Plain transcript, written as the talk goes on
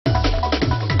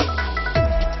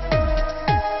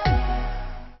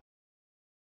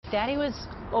Daddy was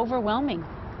overwhelming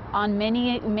on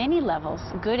many levels,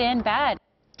 good and bad.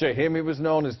 To him, he was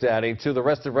known as Daddy. To the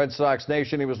rest of Red Sox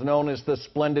Nation, he was known as the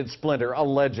Splendid Splinter, a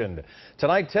legend.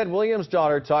 Tonight, Ted Williams'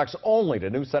 daughter talks only to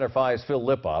NewsCenter 5's Phil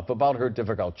Lipof about her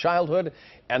difficult childhood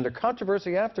and the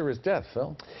controversy after his death.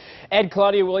 Phil? Ed,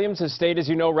 Claudia Williams has stayed, as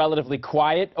you know, relatively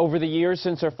quiet over the years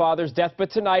since her father's death, but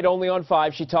tonight, only on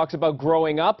 5, she talks about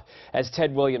growing up as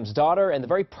Ted Williams' daughter and the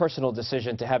very personal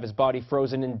decision to have his body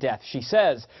frozen in death. She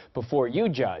says, before you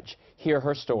judge, hear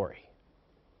her story.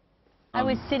 I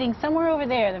was sitting somewhere over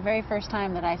there the very first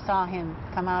time that I saw him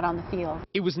come out on the field.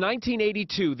 It was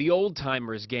 1982, the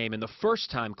old-timers game, and the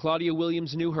first time Claudia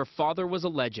Williams knew her father was a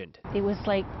legend. It was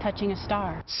like touching a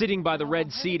star. Sitting by the red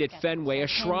seat at Fenway, a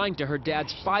shrine to her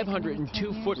dad's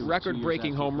 502-foot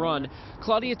record-breaking home run,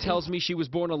 Claudia tells me she was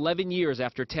born 11 years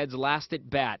after Ted's last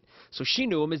at-bat, so she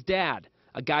knew him as Dad,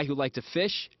 a guy who liked to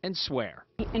fish and swear.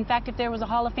 In fact, if there was a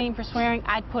Hall of Fame for swearing,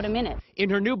 I'd put him in it. In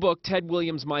her new book, Ted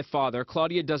Williams, My Father,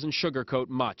 Claudia doesn't sugarcoat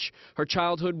much. Her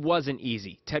childhood wasn't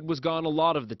easy. Ted was gone a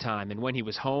lot of the time, and when he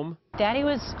was home, Daddy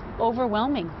was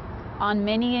overwhelming on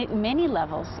many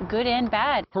levels, good and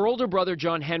bad. Her older brother,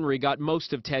 John Henry, got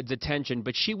most of Ted's attention,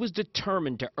 but she was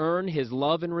determined to earn his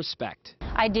love and respect.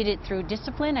 I did it through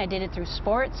discipline, I did it through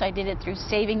sports, I did it through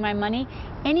saving my money.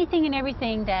 Anything and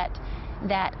everything that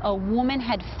a woman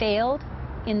had failed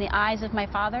in the eyes of my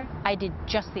father, I did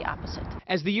just the opposite.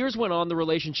 As the years went on, the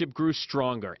relationship grew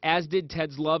stronger, as did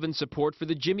Ted's love and support for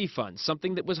the Jimmy Fund,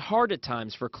 something that was hard at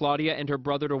times for Claudia and her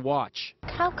brother to watch.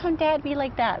 How can Dad be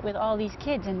like that with all these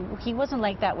kids, and he wasn't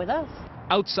like that with us?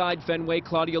 Outside Fenway,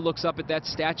 Claudia looks up at that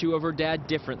statue of her dad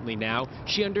differently now.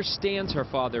 She understands her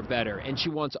father better, and she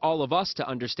wants all of us to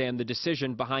understand the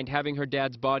decision behind having her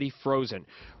dad's body frozen.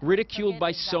 Ridiculed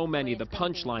by so many, the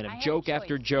punchline of joke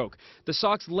after joke. The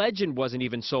Sox legend wasn't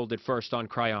even sold at first on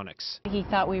cryonics. He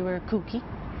thought we were kooky.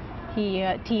 He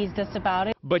teased us about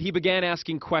it. But he began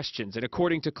asking questions, and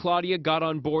according to Claudia, got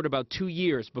on board about 2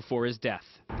 years before his death.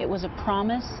 It was a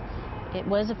promise. It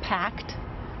was a pact.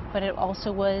 But it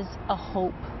also was a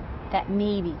hope that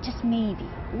maybe, just maybe,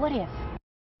 what if?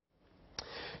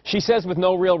 She says with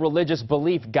no real religious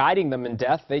belief guiding them in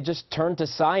death, they just turned to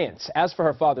science. As for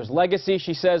her father's legacy,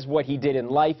 she says what he did in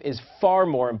life is far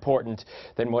more important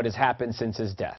than what has happened since his death.